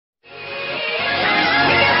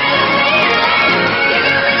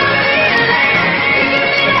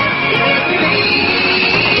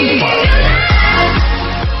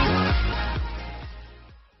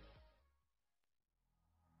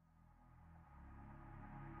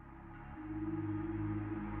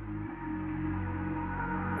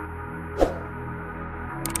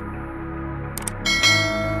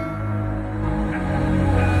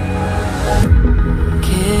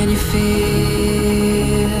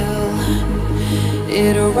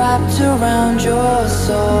It wrapped around your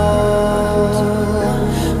soul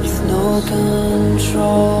with no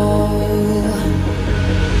control.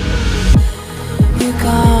 You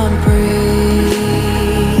can't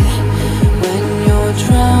breathe when you're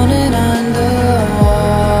drowning underwater.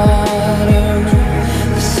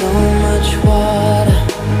 There's so much water.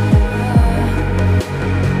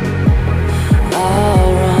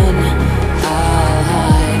 I'll run, I'll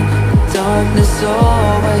hide. Darkness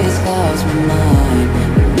always clouds my mind.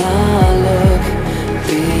 When I look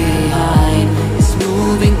behind, it's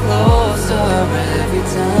moving closer every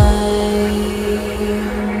time.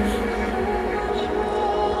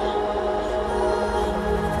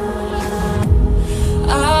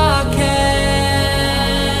 I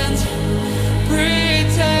can't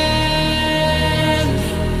pretend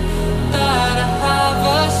that I have a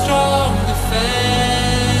strong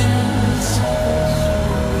defense.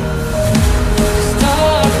 This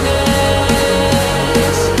darkness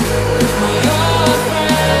is my old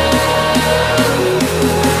friend.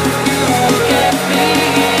 You get me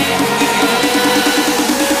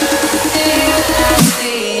till at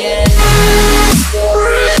the end.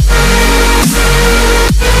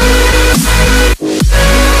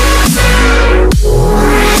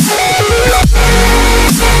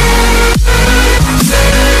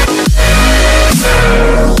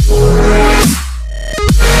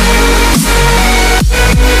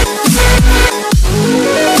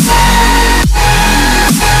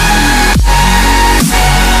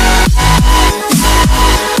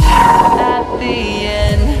 At the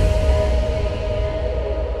end.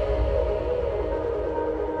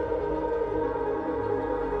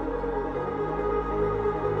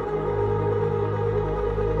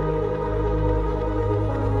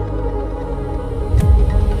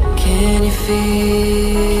 Can you feel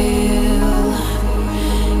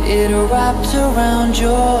it wrapped around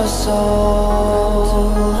your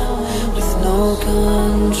soul with no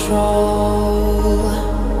control?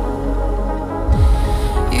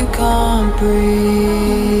 You can't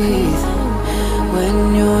breathe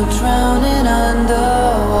when you're drowning underwater.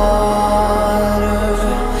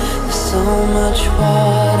 There's so much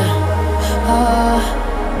water. I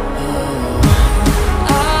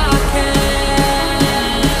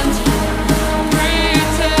can't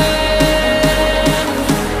pretend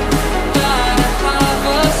that I have a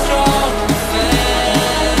strong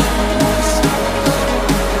defense.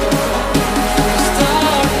 This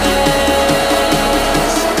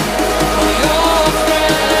darkness, my old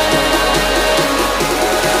friend.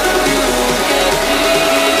 You get me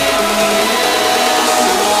till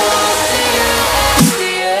at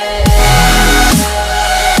the end.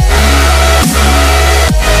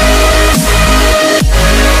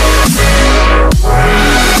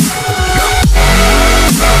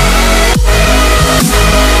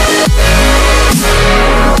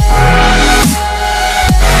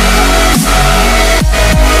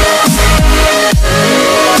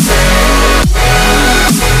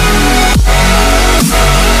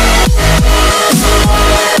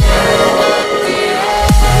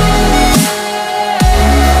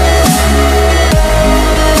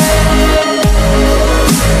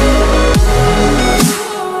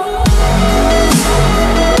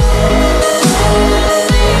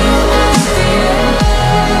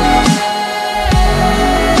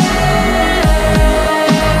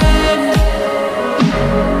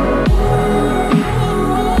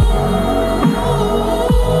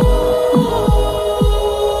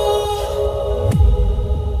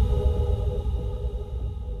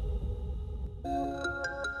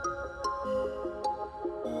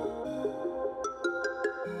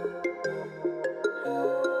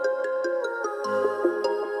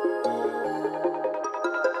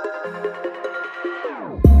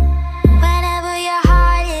 Whenever your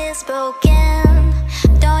heart is broken,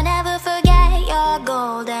 don't ever forget you're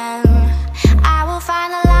golden. I will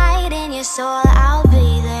find the light in your soul.